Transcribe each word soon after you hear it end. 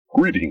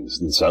Greetings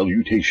and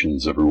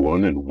salutations,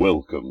 everyone, and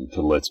welcome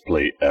to Let's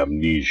Play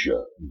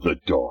Amnesia, The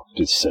Dark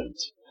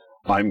Descent.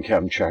 I'm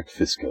Kamchak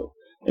Fisco,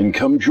 and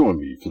come join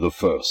me for the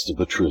first of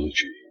the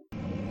trilogy.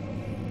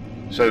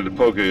 Decided to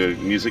poke a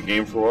music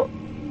game for what?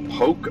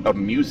 Poke a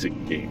music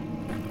game?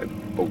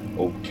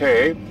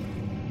 Okay.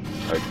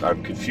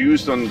 I'm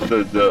confused on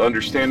the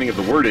understanding of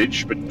the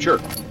wordage, but sure.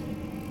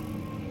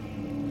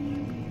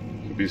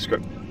 Could be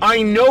described.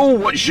 I know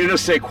what je ne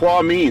sais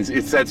quoi means.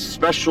 It's that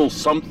special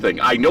something.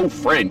 I know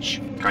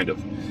French, kind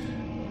of.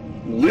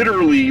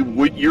 Literally,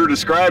 what you're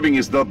describing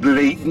is the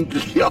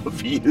blatantly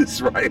obvious,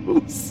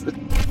 Rios.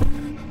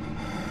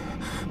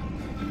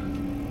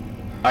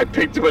 I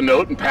picked up a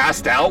note and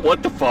passed out?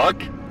 What the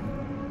fuck?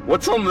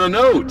 What's on the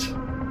note?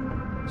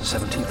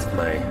 17th of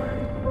May,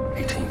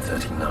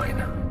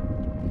 1839.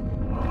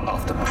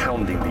 After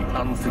pounding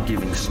the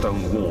unforgiving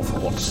stone wall for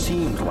what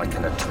seemed like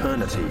an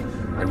eternity,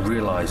 I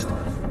realized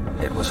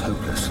it was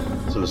hopeless.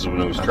 So this is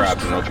when he was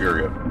trapped in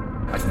Algeria.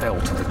 I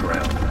fell to the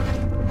ground,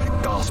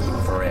 gasping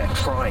for air,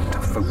 trying to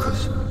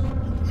focus.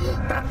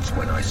 That's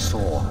when I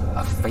saw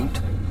a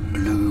faint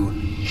blue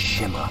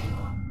shimmer.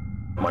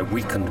 My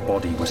weakened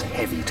body was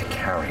heavy to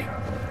carry,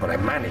 but I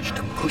managed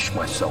to push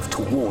myself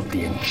toward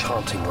the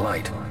enchanting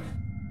light.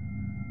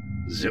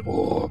 The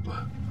orb.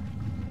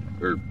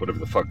 Or whatever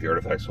the fuck the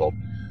artifact's called.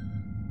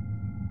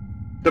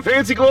 The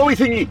fancy glowy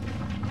thingy!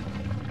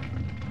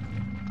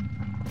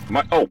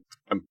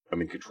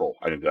 I'm in control.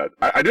 I did that.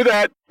 I knew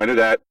that! I knew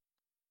that.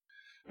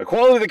 A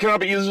quality that cannot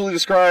be easily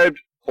described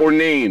or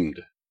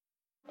named.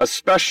 A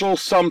special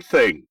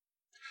something.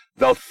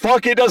 The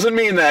fuck it doesn't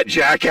mean that,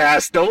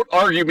 jackass! Don't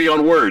argue me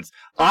on words.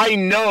 I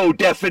know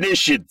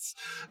definitions!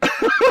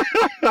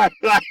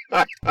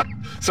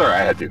 Sorry, I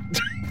had to.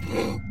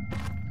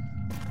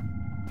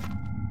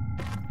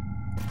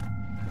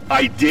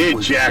 I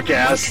did,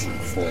 jackass!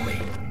 For me.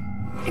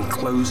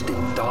 Enclosed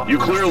in dark. You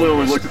clearly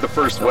only looked at the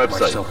first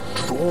website.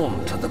 Myself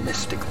drawn to the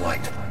mystic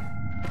light.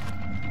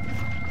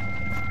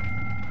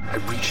 I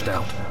reached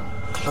out,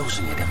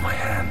 closing it in my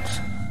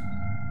hands.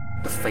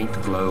 The faint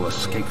glow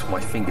escaped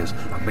my fingers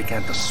and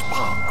began to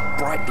spark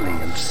brightly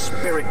and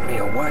spirit me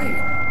away,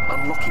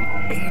 unlocking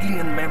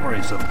alien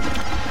memories of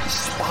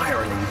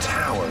spiraling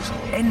towers,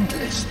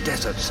 endless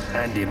deserts,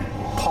 and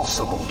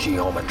impossible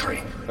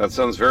geometry. That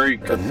sounds very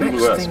The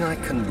Cthulhu-esque. next thing I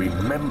can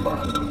remember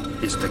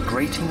is the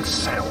grating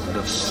sound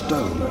of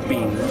stone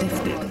being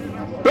lifted.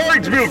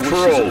 Bags The milk voices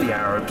parole! of the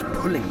Arabs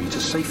pulling me to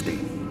safety,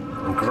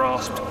 and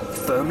grasped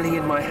firmly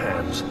in my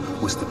hands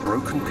was the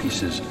broken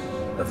pieces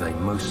of a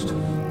most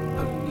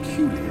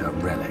peculiar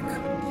relic.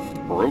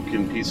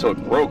 Broken piece, so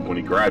it broke when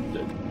he grabbed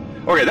it.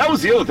 Okay, that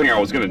was the other thing I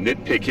was going to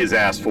nitpick his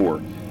ass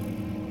for.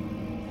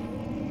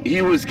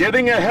 He was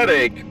getting a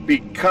headache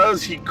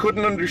because he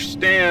couldn't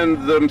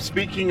understand them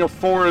speaking a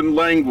foreign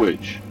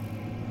language.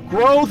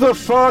 Grow the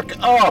fuck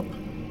up!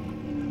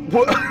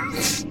 What?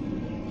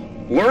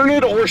 Learn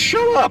it or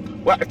shut up!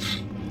 What?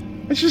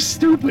 It's just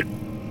stupid.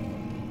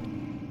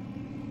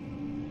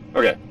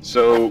 Okay,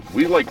 so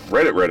we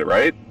read it,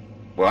 right?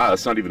 Wow,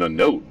 that's not even a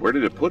note. Where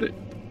did it put it?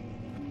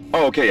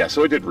 Oh, okay, yeah,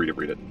 so I did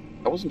read it.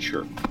 I wasn't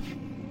sure.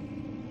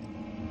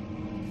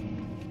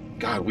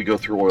 God, we go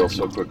through oil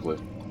so quickly.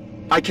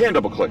 I can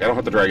double click. I don't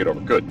have to drag it over.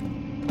 Good.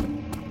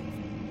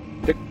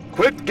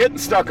 Quit getting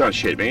stuck on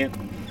shit, man.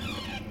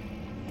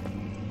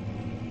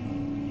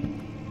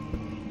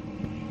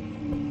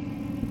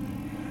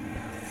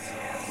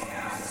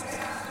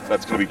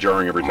 That's going to be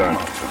jarring every time.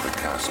 Much of the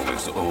castle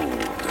is old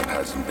and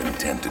hasn't been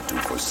tended to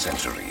for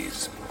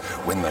centuries.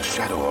 When the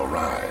shadow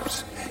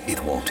arrives,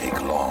 it won't take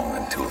long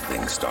until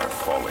things start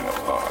falling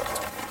apart.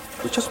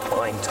 We're just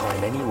buying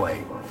time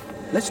anyway.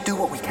 Let's do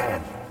what we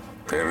can.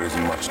 There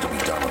isn't much to be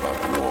done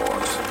about the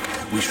wars.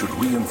 We should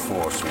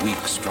reinforce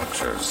weak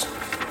structures.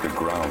 The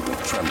ground will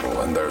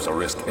tremble and there's a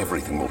risk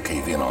everything will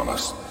cave in on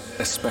us,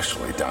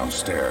 especially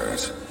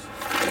downstairs.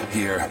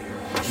 Here,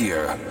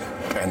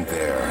 and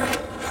there.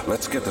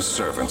 Let's get the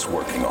servants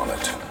working on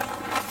it.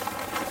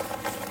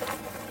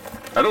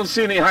 I don't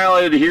see any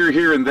highlighted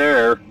here, and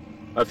there.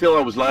 I feel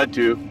I was lied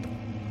to.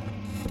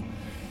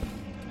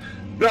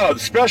 No,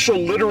 special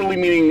literally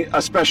meaning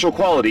a special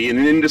quality, an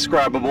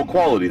indescribable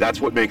quality.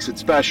 That's what makes it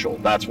special.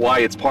 That's why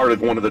it's part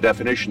of one of the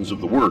definitions of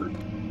the word.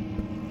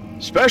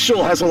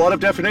 Special has a lot of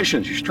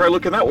definitions. You should try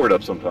looking that word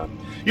up sometime.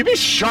 You'd be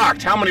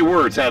shocked how many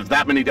words have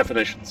that many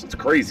definitions. It's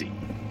crazy.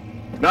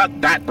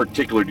 Not that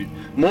particular,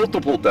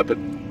 multiple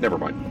never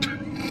mind.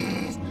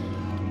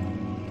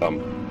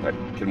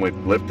 Can we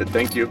lift it?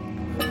 Thank you.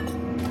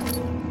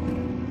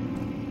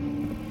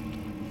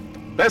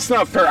 That's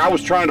not fair. I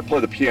was trying to play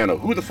the piano.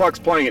 Who the fuck's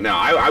playing it now?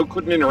 I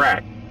couldn't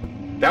interact.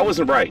 That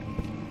wasn't right.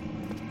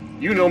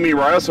 You know me,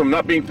 Rios, so I'm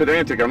not being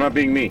pedantic. I'm not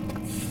being me.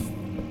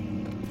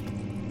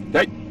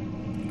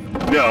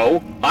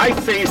 No. I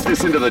phased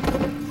this into the...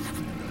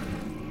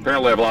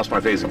 Apparently I've lost my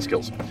phasing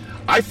skills.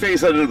 I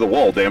phased that into the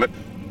wall, damn it.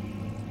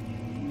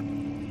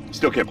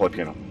 Still can't play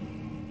piano.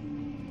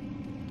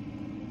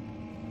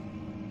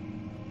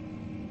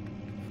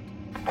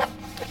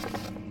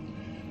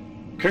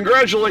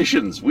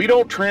 Congratulations! We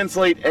don't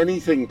translate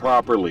anything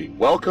properly.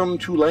 Welcome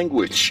to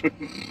language.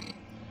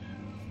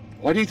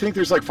 Why do you think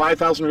there's like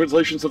 5,000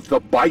 translations of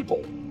the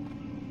Bible?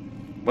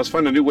 Must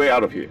find a new way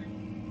out of here.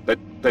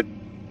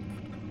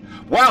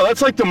 Wow,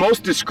 that's like the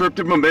most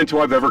descriptive memento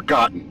I've ever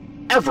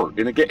gotten. Ever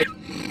in a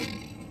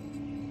game.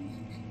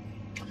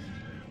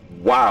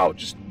 Wow,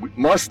 just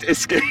must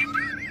escape.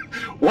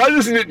 Why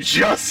doesn't it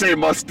just say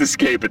must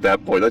escape at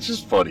that point? That's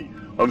just funny.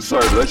 I'm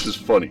sorry, but that's just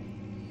funny.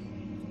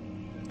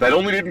 That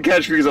only didn't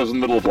catch me because I was in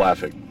the middle of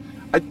laughing.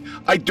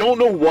 I don't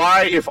know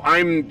why, if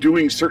I'm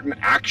doing certain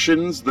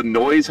actions, the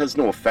noise has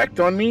no effect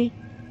on me.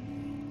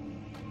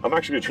 I'm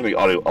actually going to turn the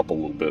audio up a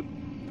little bit.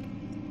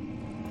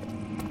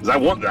 Because I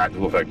want that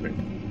to affect me.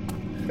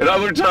 And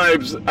other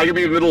times, I can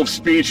be in the middle of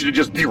speech and it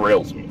just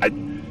derails me.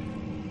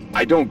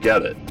 I don't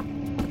get it.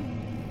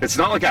 It's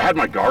not like I had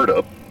my guard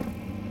up.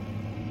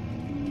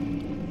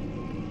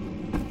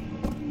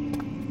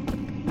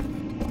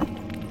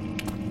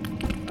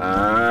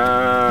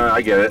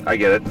 I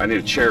get it. I need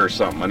a chair or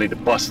something. I need to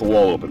bust the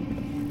wall open.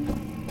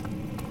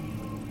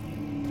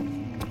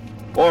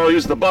 Or I'll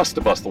use the bus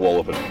to bust the wall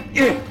open.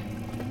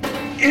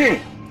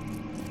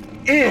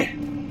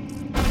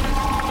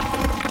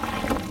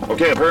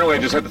 Okay, apparently I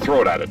just had to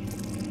throw it at it.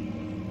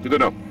 Good to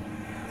know.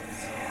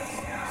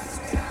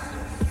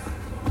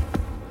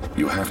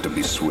 You have to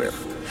be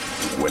swift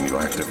when you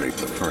activate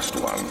the first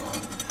one.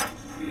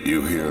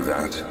 You hear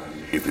that?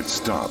 If it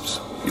stops,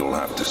 you'll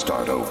have to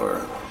start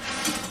over.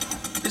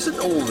 Isn't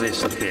all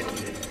this a bit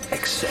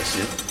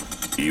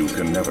excessive? You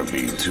can never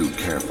be too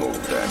careful,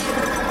 Daniel.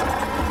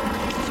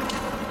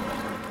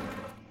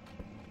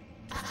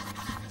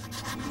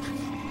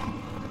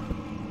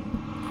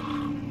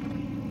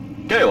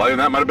 Okay, well,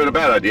 that might have been a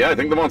bad idea. I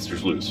think the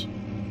monsters lose.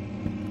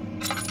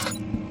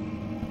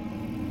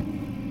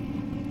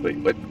 Wait,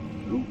 what?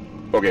 Ooh.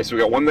 Okay, so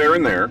we got one there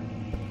and there.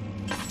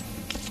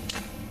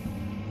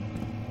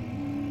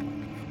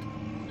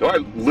 Do I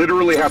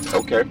literally have to...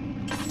 Okay.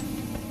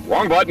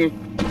 Wrong button.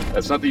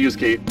 That's not the use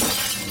key.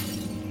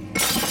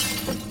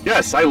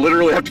 Yes, I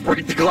literally have to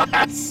break the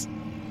glass.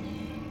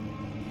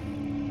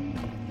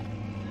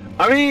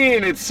 I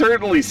mean, it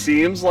certainly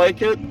seems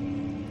like it.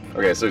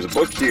 Okay, so there's a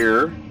book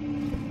here.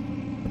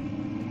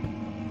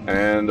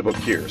 And a book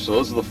here. So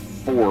those are the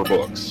 4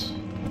 books.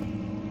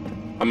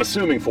 I'm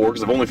assuming 4,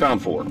 because I've only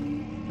found 4.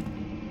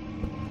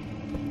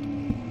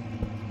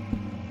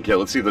 Okay,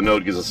 let's see if the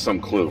note gives us some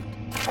clue.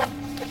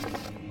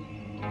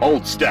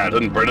 Aldstadt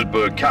and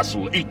Brennenburg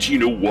Castle,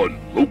 1801.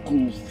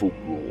 Local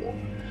folklore.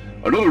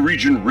 Another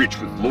region rich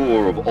with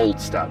lore of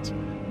Aldstadt.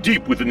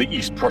 Deep within the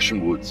East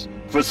Prussian woods.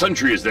 For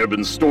centuries there have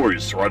been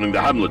stories surrounding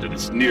the hamlet and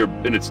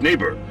its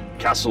neighbor,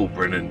 Castle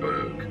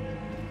Brennenburg.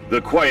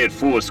 The quiet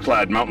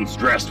forest-clad mountains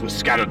dressed with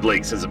scattered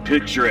lakes as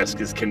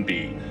picturesque as can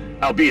be,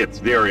 albeit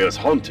the area is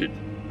haunted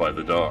by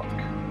the dark.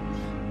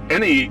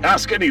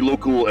 Ask any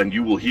local and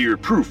you will hear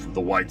proof of the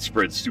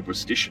widespread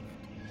superstition.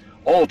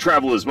 All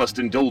travelers must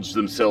indulge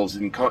themselves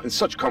in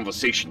such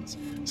conversations,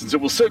 since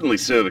it will certainly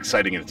serve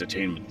exciting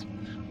entertainment.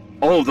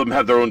 All of them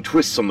have their own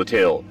twists on the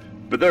tale,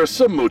 but there are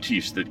some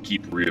motifs that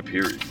keep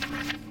reappearing.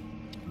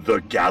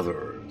 The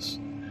Gatherers.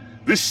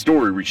 This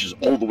story reaches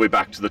all the way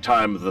back to the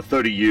time of the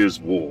 30 Years'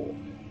 War.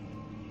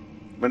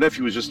 My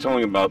nephew was just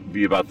telling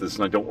me about this,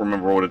 and I don't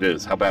remember what it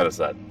is. How bad is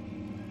that?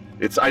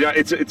 It's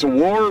a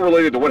war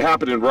related to what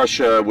happened in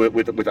Russia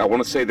with I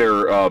want to say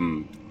their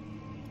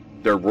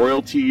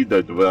royalty.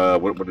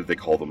 What did they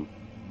call them?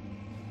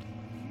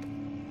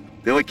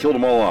 They like killed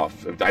them all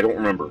off. I don't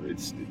remember.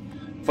 It's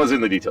fuzzy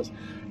in the details.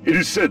 It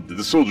is said that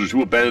the soldiers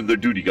who abandoned their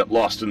duty got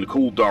lost in the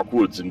cold, dark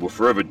woods and were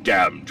forever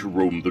damned to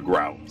roam the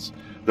grounds.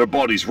 Their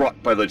bodies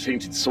rot by their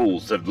tainted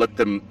souls that have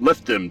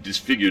left them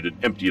disfigured and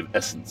empty of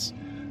essence.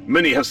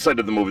 Many have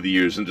cited them over the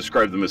years and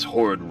described them as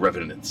horrid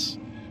revenants.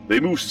 They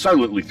move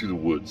silently through the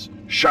woods,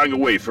 shying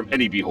away from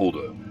any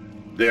beholder.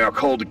 They are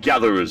called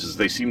gatherers as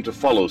they seem to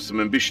follow some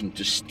ambition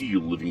to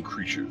steal living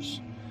creatures.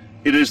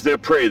 It is their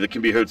prey that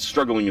can be heard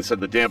struggling inside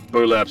the damp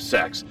burlap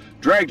sacks,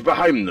 dragged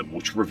behind them,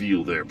 which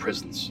reveal their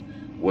presence.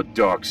 What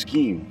dark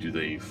scheme do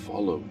they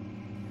follow?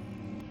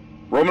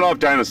 Romanov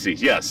dynasty,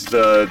 yes,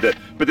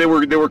 but they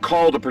were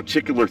called a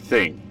particular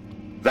thing.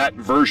 That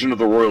version of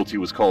the royalty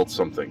was called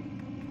something.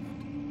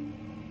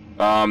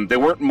 They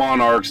weren't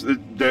monarchs.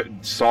 The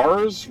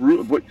Tsars?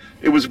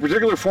 It was a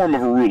particular form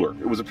of a ruler.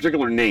 It was a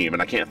particular name,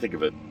 and I can't think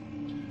of it.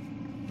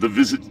 A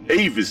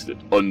visit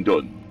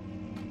undone.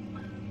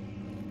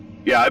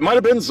 Yeah, it might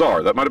have been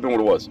Tsar. That might have been what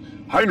it was.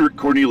 Heinrich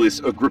Cornelius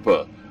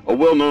Agrippa, a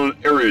well-known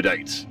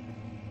erudite.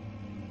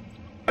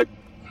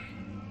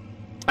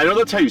 I know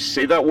that's how you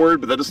say that word,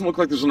 but that doesn't look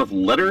like there's enough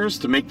letters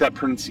to make that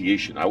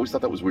pronunciation. I always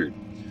thought that was weird.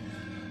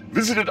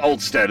 Visited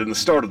Aldstadt in the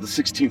start of the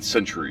 16th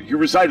century. He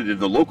resided in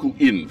the local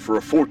inn for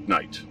a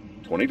fortnight,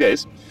 20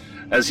 days,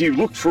 as he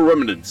looked for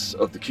remnants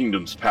of the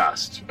kingdom's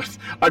past.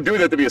 I'm doing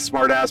that to be a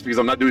smartass because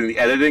I'm not doing the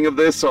editing of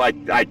this, so I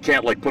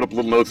can't like put up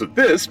little notes of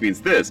this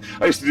means this.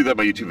 I used to do that in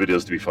my YouTube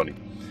videos to be funny.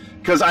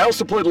 Because I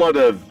also played a lot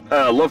of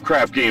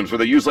Lovecraft games where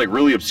they use like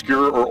really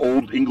obscure or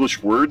old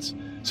English words.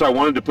 So I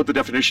wanted to put the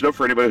definition up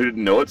for anybody who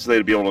didn't know it, so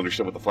they'd be able to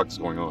understand what the fuck is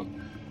going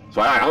on.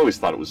 So I always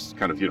thought it was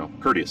kind of,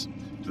 courteous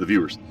to the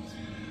viewers.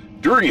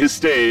 During his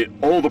stay,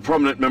 all the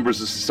prominent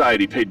members of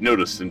society paid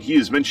notice, and he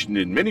is mentioned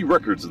in many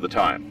records of the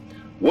time.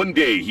 One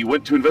day, he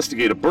went to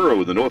investigate a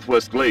burrow in the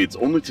northwest glades,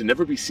 only to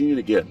never be seen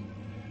again.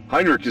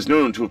 Heinrich is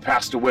known to have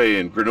passed away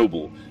in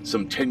Grenoble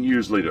some 10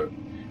 years later.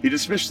 He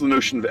dismissed the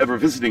notion of ever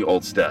visiting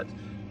Altstadt,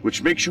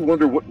 which makes you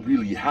wonder what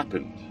really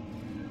happened.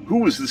 Who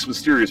was this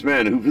mysterious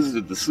man who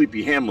visited the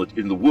sleepy hamlet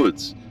in the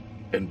woods,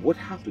 and what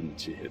happened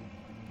to him?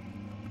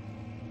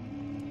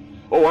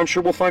 Oh, I'm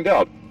sure we'll find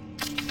out.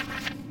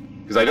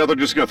 Because I know they're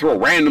just going to throw a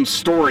random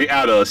story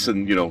at us,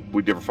 and,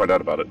 we'd never find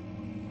out about it.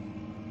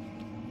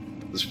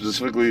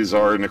 Specifically,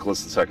 Tsar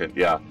Nicholas II,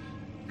 yeah.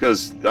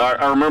 Because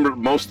I remember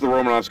most of the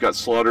Romanovs got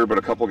slaughtered, but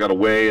a couple got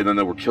away, and then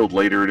they were killed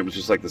later, and it was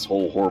just like this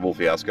whole horrible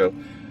fiasco.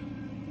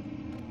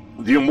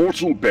 The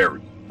immortal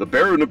Baron. The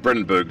Baron of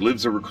Brandenburg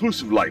lives a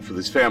reclusive life with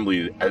his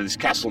family at his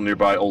castle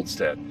nearby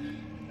Oldstadt.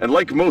 And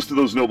like most of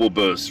those noble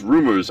births,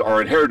 rumors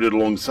are inherited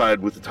alongside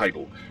with the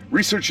title.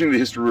 Researching the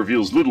history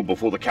reveals little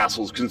before the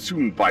castle is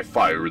consumed by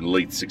fire in the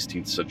late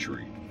 16th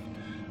century.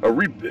 I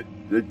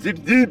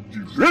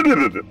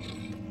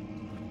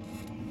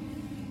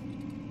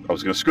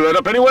was going to screw that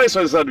up anyway,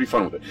 so I decided to be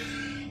fun with it.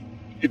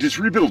 It is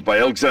rebuilt by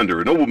Alexander,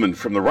 a nobleman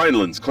from the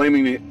Rhinelands,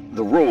 claiming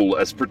the role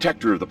as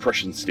protector of the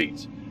Prussian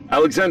state.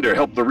 Alexander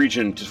helped the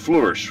region to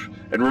flourish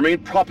and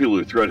remained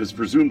popular throughout his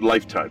presumed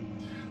lifetime.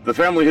 The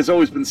family has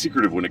always been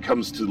secretive when it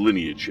comes to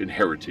lineage and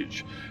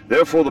heritage.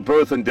 Therefore, the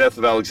birth and death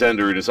of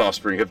Alexander and his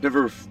offspring have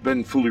never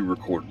been fully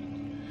recorded.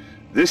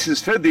 This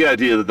has fed the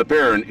idea that the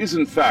Baron is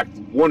in fact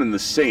one and the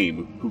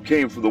same who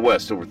came from the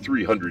West over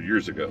 300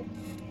 years ago.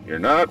 You're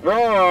not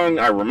wrong.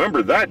 I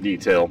remember that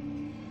detail.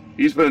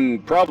 He's been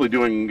probably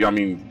doing,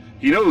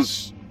 he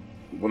knows,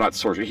 well, not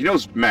sorcery, he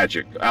knows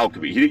magic,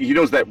 alchemy. He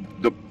knows the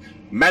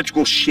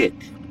magical shit.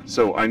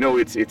 So I know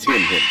it's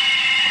him.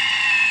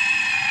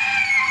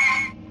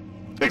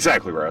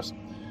 Exactly, Ross.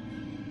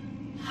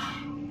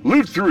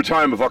 Lived through a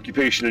time of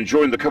occupation and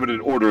joined the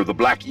coveted order of the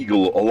Black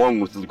Eagle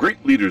along with the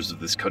great leaders of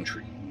this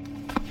country.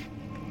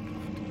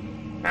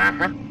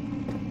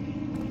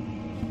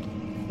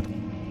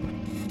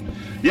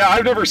 Yeah,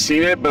 I've never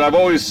seen it, but I've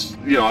always,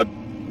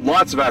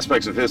 lots of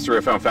aspects of history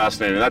I found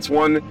fascinating. That's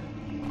one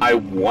I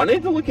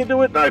wanted to look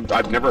into it, and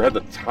I've never had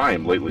the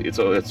time lately. It's.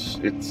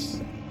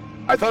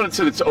 I thought it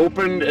said it's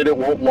open and it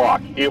won't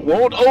lock. It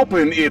won't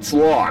open, it's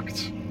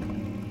locked.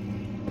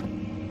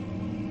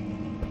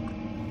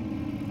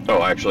 Oh,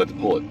 I actually have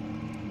to pull it.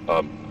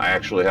 I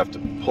actually have to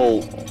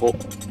pull.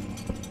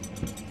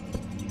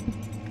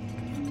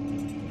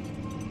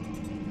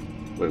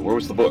 Wait, where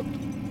was the book?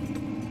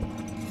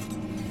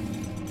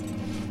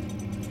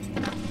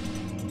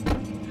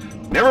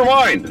 Never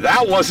mind,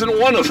 that wasn't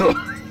one of them.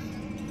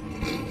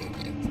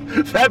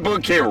 That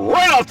book came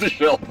right off the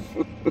shelf.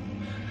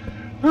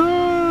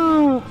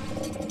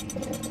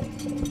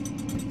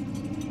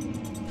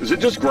 Does it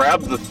just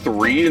grab the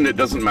 3 and it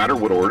doesn't matter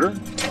what order?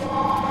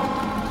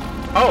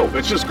 Oh,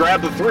 it's just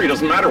grab the 3,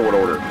 doesn't matter what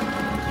order.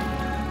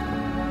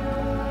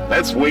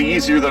 That's way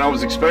easier than I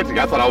was expecting.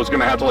 I thought I was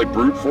going to have to,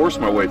 brute force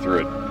my way through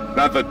it.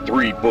 Not that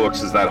 3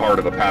 books is that hard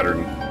of a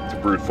pattern to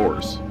brute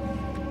force.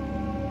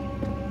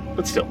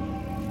 But still.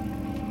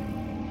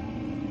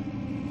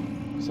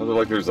 Sounded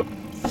like there's a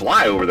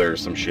fly over there or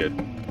some shit.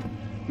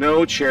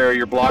 No, chair,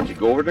 you're blocking.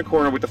 Go over to the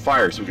corner with the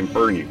fire so we can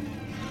burn you.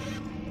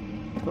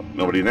 Oh,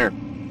 nobody in there.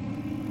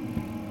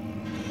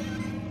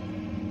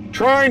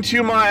 Trying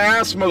to my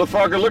ass,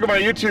 motherfucker. Look at my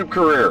YouTube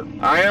career.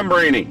 I am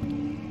brainy.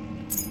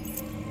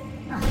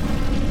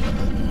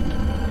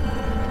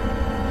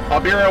 I'll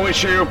be right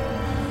with you.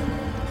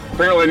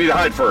 Apparently I need to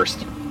hide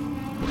first.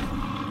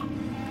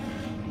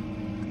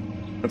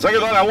 And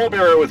second thought, I won't be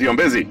right with you. I'm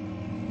busy.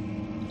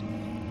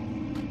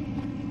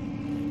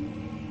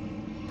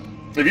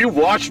 If you've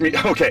watched me...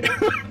 Okay.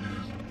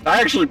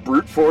 I actually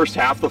brute forced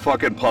half the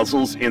fucking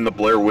puzzles in the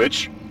Blair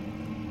Witch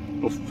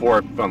before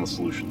I found the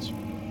solutions.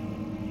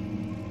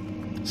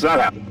 So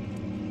that happened.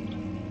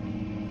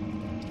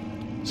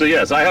 So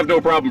yes, I have no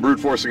problem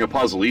brute forcing a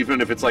puzzle, even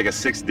if it's like a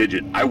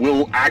 6-digit. I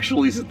will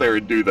actually sit there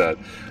and do that.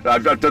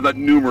 I've done that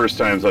numerous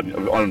times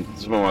on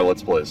some of my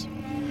Let's Plays.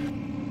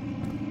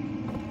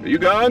 Are you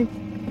gone?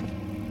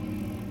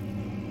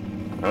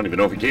 I don't even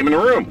know if he came in the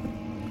room.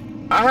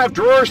 I have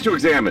drawers to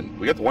examine.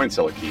 We got the wine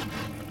cellar key.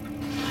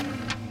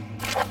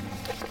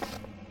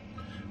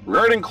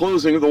 Regarding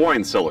closing of the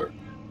wine cellar,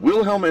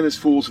 Wilhelm and his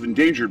fools have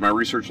endangered my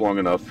research long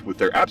enough with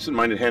their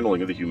absent-minded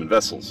handling of the human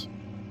vessels.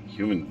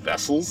 Human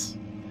vessels?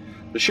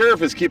 The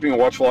sheriff is keeping a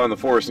watchful eye on the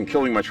forest and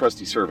killing my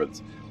trusty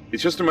servants.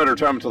 It's just a matter of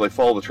time until they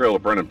follow the trail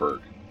of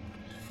Brandenburg.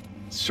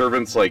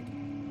 Servants like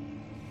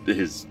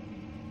his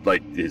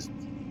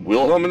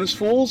Wilhelm and his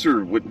fools?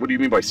 Or what do you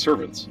mean by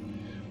servants?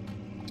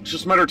 It's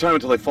just a matter of time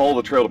until they follow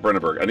the trail to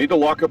Brandenburg. I need to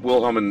lock up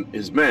Wilhelm and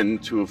his men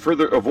to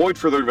avoid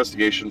further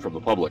investigation from the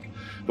public.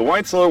 The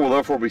wine cellar will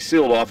therefore be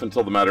sealed off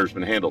until the matter has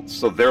been handled.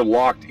 So they're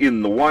locked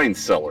in the wine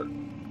cellar.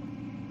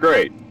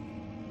 Great.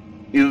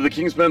 Either the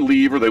king's men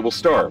leave or they will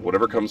starve,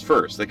 whatever comes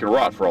first. They can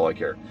rot for all I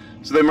care.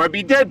 So there might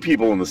be dead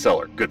people in the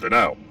cellar. Good to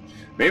know.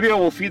 Maybe I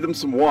will feed them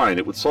some wine.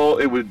 It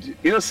would,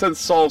 in a sense,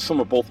 solve some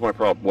of both of my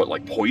problems. What,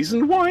 like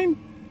poisoned wine?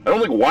 I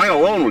don't think wine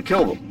alone would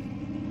kill them.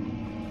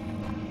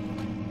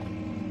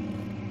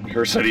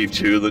 Curse on Eve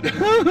 2.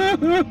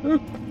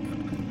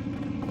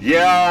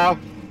 Yeah.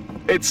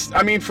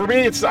 I mean, for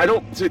me,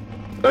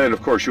 and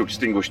of course you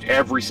extinguished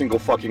every single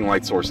fucking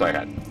light source I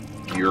had.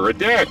 You're a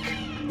dick.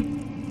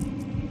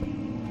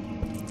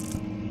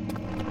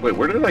 Wait,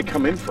 where did I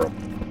come in from?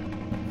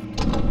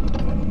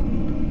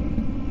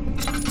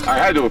 I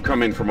had to have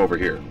come in from over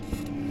here.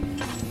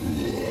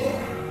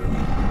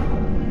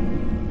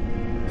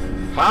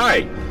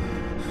 Hi!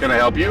 Can I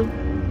help you?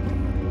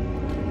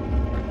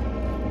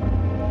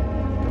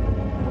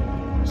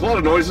 There's a lot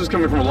of noises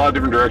coming from a lot of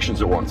different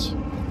directions at once.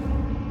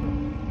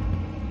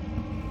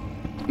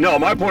 No,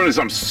 my point is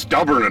I'm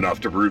stubborn enough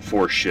to brute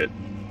force shit.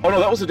 Oh no,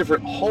 that was a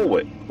different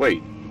hallway.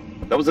 Wait,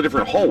 that was a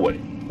different hallway.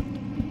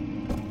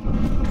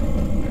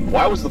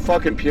 Why was the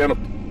fucking piano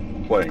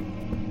playing?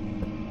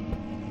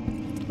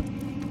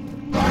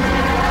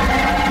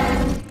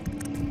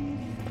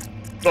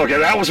 Okay,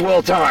 that was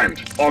well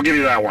timed. I'll give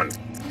you that one.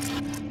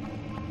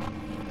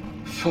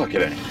 Fuck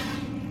it.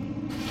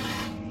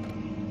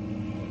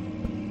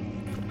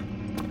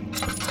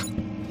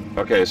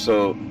 Okay,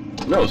 so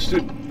no,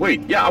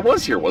 wait, yeah, I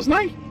was here, wasn't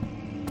I?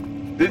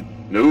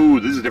 No,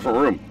 this is a different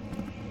room.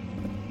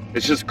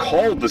 It's just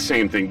called the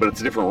same thing, but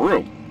it's a different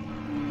room.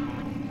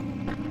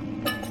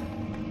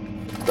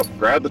 Go,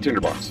 grab the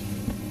tinderbox.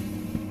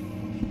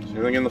 Is there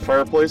anything in the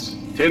fireplace?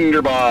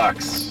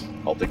 Tinderbox.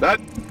 I'll take that.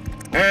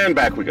 And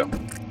back we go.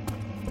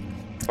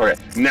 Okay,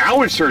 now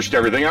we've searched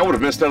everything. I would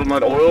have missed out on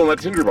that oil and that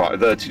tinderbox,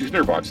 the two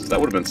tinderboxes. That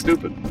would have been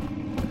stupid.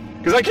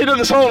 Because I came to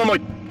this hall and I'm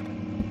like,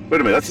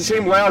 wait a minute, that's the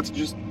same layout.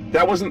 Just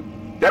that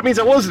means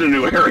I was in a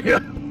new area.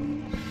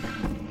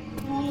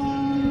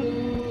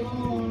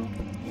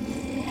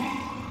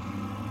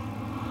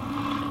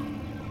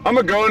 I'm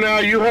gonna go now.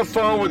 You have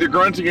fun with your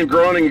grunting and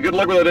groaning, and good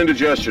luck with that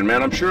indigestion,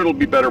 man. I'm sure it'll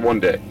be better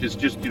one day.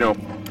 Just you know,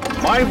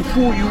 mind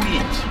who you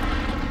eat.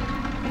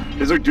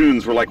 Desert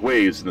dunes were like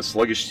waves in a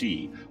sluggish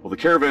sea. While the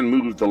caravan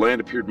moved, the land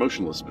appeared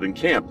motionless, but in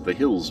camp, the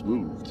hills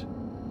moved.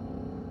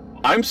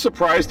 I'm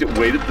surprised it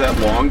waited that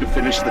long to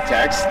finish the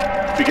text,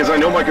 because I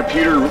know my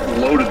computer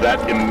loaded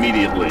that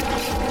immediately.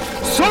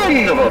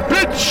 Son of a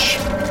bitch!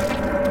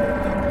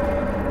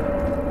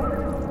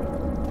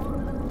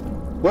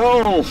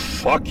 Well,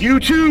 fuck you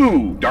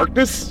too,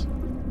 darkness,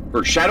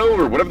 or shadow,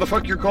 or whatever the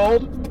fuck you're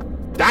called.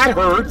 That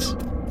hurts.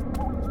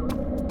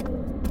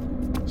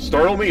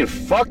 Startled me and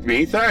fucked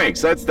me,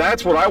 thanks.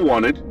 That's what I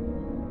wanted.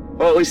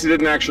 Well, at least it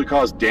didn't actually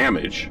cause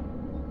damage.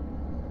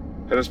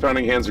 Head is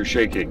pounding, hands are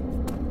shaking.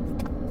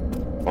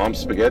 Mom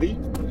spaghetti?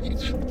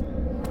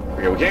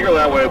 Okay, we can't go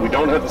that way. We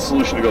don't have the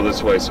solution to go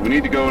this way, so we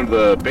need to go into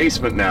the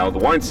basement now, the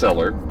wine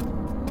cellar.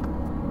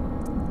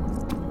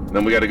 And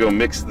then we gotta go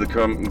mix the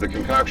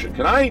concoction.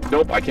 Can I?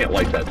 Nope, I can't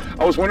light that.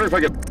 I was wondering if I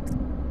could...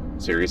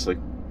 Seriously?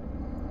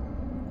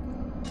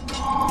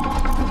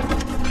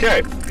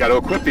 Okay, gotta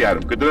equip the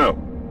item. Good to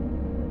know.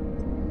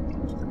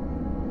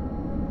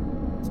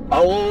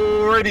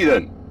 Alrighty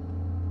then.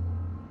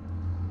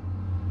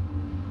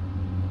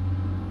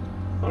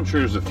 I'm sure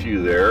there's a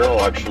few there.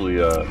 I'll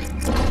actually,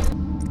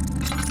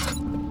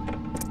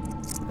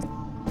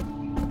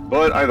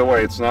 But either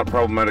way, it's not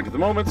problematic at the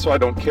moment, so I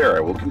don't care. I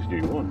will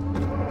continue on.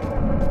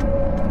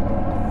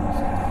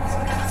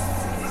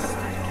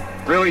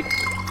 Really?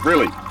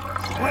 Really?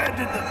 Where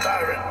did the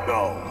Baron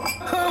go?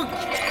 Who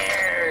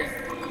cares?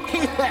 He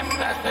left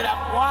us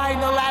enough wine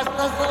to last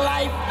us a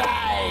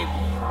lifetime.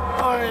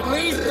 Or at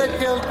least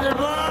until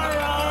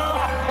tomorrow.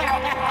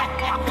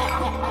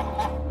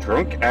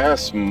 Drunk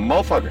ass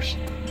motherfuckers.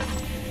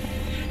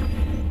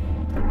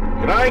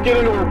 Can I get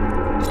into a...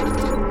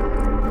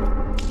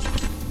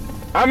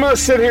 I'm gonna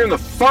sit here in the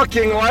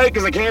fucking light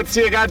because I can't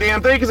see a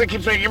goddamn thing because it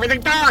keeps making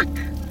everything dark.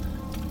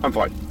 I'm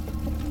fine.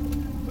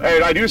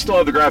 And I do still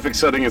have the graphics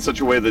setting in such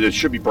a way that it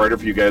should be brighter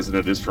for you guys than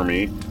it is for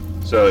me.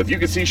 So if you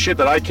can see shit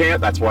that I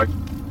can't, that's why.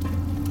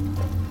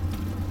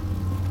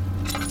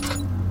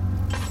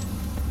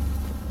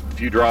 A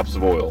few drops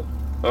of oil.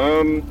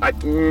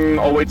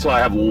 I'll wait till I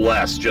have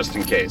less, just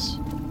in case.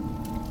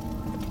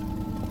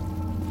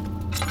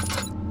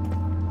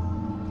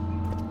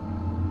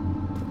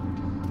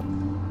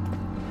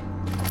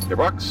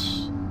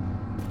 Box.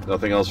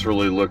 Nothing else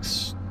really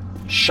looks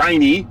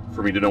shiny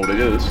for me to know what it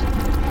is.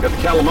 Got the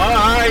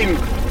calamine!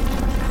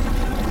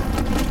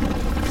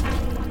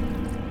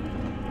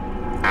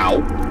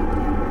 Ow.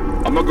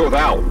 I'm gonna go with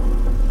ow.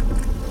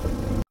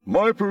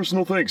 My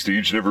personal thanks to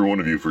each and every one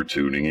of you for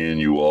tuning in.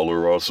 You all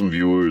are awesome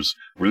viewers.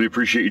 Really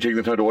appreciate you taking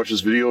the time to watch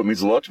this video. It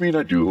means a lot to me, and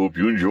I do hope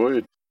you enjoy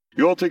it.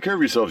 You all take care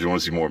of yourselves. If you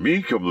want to see more of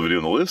me, come to the video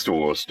on the list,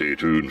 or stay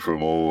tuned for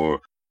more.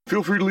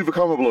 Feel free to leave a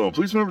comment below, and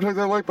please remember to hit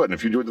that like button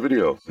if you enjoyed the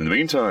video. In the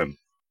meantime,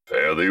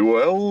 fare thee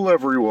well,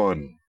 everyone.